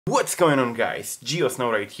What's going on, guys?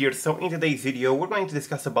 GeoSnow right here. So in today's video we're going to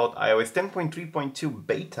discuss about iOS 10.3.2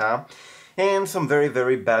 beta and some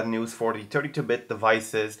very bad news for the 32-bit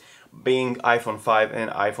devices being iPhone 5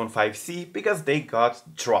 and iPhone 5C because they got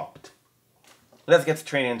dropped. Let's get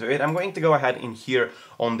straight into it. I'm going to go ahead in here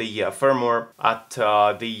on the firmware at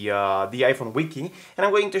the iPhone wiki, and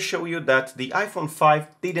I'm going to show you that the iPhone 5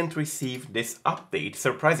 didn't receive this update,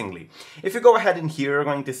 surprisingly. If you go ahead in here, you're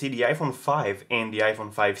going to see the iPhone 5 and the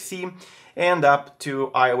iPhone 5C and up to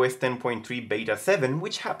iOS 10.3 Beta 7,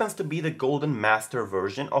 which happens to be the golden master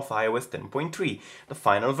version of iOS 10.3, the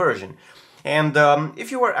final version. And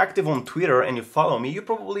if you are active on Twitter and you follow me, you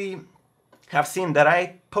probably have seen that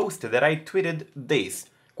I tweeted this,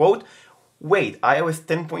 quote, "Wait, iOS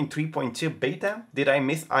 10.3.2 beta? Did I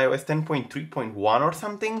miss iOS 10.3.1 or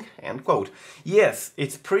something?" End quote. Yes,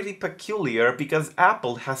 it's pretty peculiar because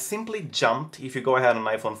Apple has simply jumped, if you go ahead on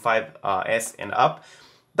iPhone 5S and up,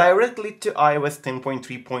 directly to iOS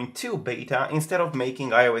 10.3.2 beta instead of making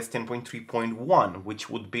iOS 10.3.1, which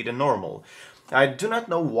would be the normal. I do not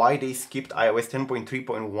know why they skipped iOS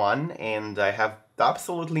 10.3.1, and I have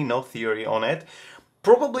absolutely no theory on it.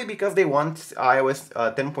 Probably because they want iOS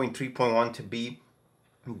 10.3.1 to be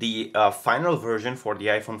the final version for the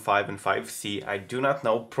iPhone 5 and 5C. I do not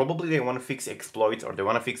know. Probably they want to fix exploits or they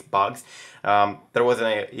want to fix bugs. There was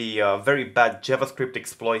a very bad JavaScript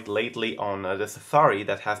exploit lately on the Safari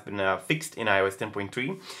that has been fixed in iOS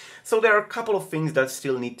 10.3. So there are a couple of things that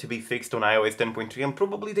still need to be fixed on iOS 10.3, and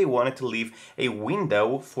probably they wanted to leave a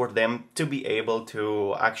window for them to be able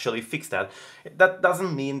to actually fix that. That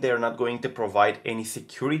doesn't mean they're not going to provide any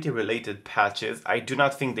security related patches. I do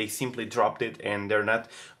not think they simply dropped it and they're not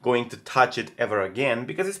going to touch it ever again,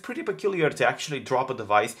 because it's pretty peculiar to actually drop a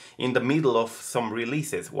device in the middle of some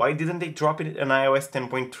releases. Why didn't they drop it in iOS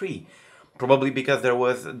 10.3? Probably because there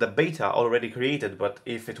was the beta already created, but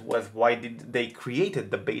if it was, why did they created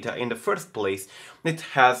the beta in the first place? It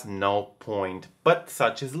has no point, but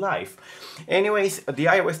such is life. Anyways, the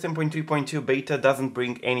iOS 10.3.2 beta doesn't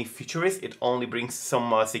bring any features, it only brings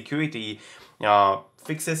some security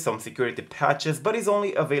fixes, some security patches, but is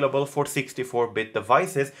only available for 64-bit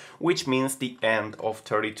devices, which means the end of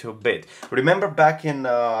 32-bit. Remember back in,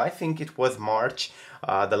 I think it was March,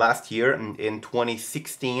 the last year, in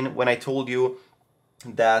 2016, when I told you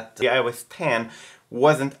that the iOS 10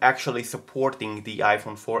 wasn't actually supporting the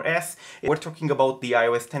iPhone 4S. We're talking about the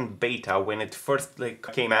iOS 10 beta when it first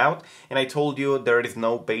came out, and I told you there is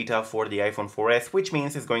no beta for the iPhone 4S, which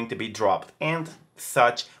means it's going to be dropped, and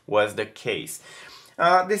such was the case.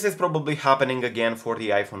 This is probably happening again for the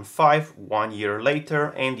iPhone 5 1 year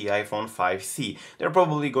later and the iPhone 5C. They're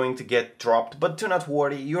probably going to get dropped, but do not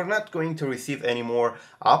worry, you're not going to receive any more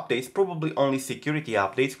updates, probably only security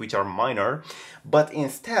updates, which are minor, but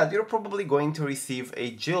instead you're probably going to receive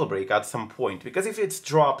a jailbreak at some point, because if it's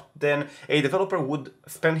dropped, then a developer would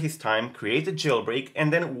spend his time, create a jailbreak,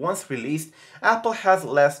 and then once released, Apple has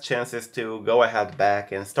less chances to go ahead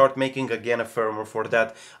back and start making again a firmware for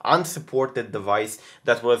that unsupported device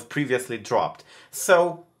that was previously dropped.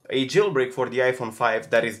 So a jailbreak for the iPhone 5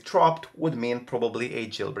 that is dropped would mean probably a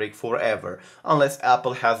jailbreak forever, unless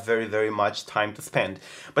Apple has very much time to spend.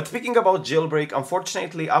 But speaking about jailbreak,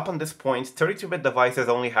 unfortunately up on this point, 32-bit devices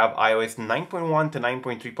only have iOS 9.1 to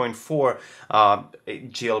 9.3.4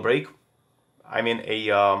 jailbreak. I mean a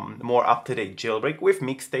more up-to-date jailbreak with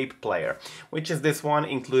Mixtape Player, which is this one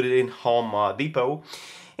included in Home Depot,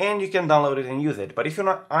 and you can download it and use it. But if you're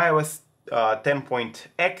not iOS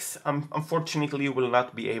 10.x, unfortunately you will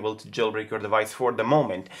not be able to jailbreak your device for the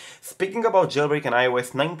moment. Speaking about jailbreak and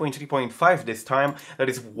iOS 9.3.5 this time, there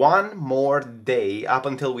is one more day up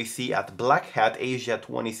until we see at Black Hat Asia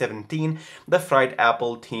 2017 the Fried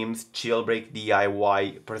Apple Team's Jailbreak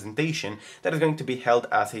DIY presentation that is going to be held,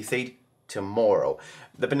 as I said, tomorrow,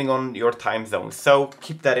 depending on your time zone. So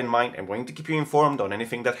keep that in mind. I'm going to keep you informed on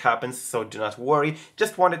anything that happens, so do not worry.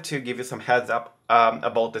 Just wanted to give you some heads up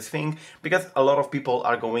about this thing, because a lot of people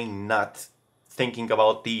are going nuts thinking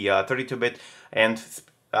about the 32-bit and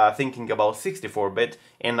thinking about 64-bit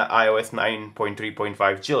in iOS 9.3.5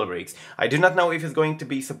 jailbreaks. I do not know if it's going to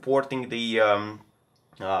be supporting the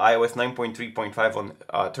iOS 9.3.5 on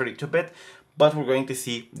 32-bit, but we're going to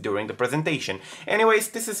see during the presentation. Anyways,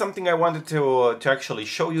 this is something I wanted to actually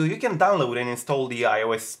show you. You can download and install the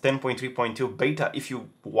iOS 10.3.2 beta if you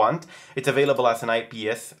want. It's available as an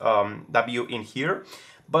IPSW in here,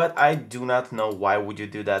 but I do not know why would you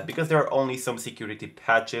do that, because there are only some security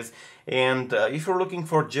patches, and if you're looking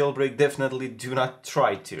for jailbreak, definitely do not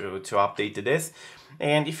try to update this.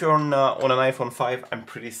 And if you're on an iPhone 5, I'm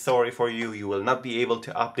pretty sorry for you, you will not be able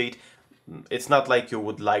to update It's not like you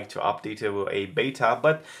would like to update to a beta,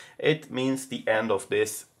 but it means the end of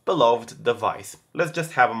this beloved device. Let's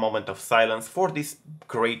just have a moment of silence for these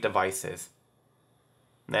great devices.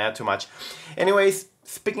 Nah, too much. Anyways,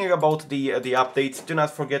 speaking about the updates, do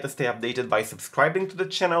not forget to stay updated by subscribing to the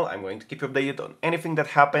channel. I'm going to keep you updated on anything that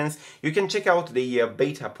happens. You can check out the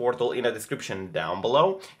beta portal in the description down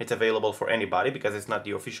below. It's available for anybody because it's not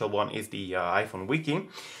the official one, it's the iPhone wiki.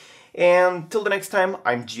 And till the next time,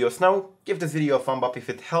 I'm GeoSnow. Give this video a thumb up if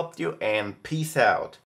it helped you, and peace out.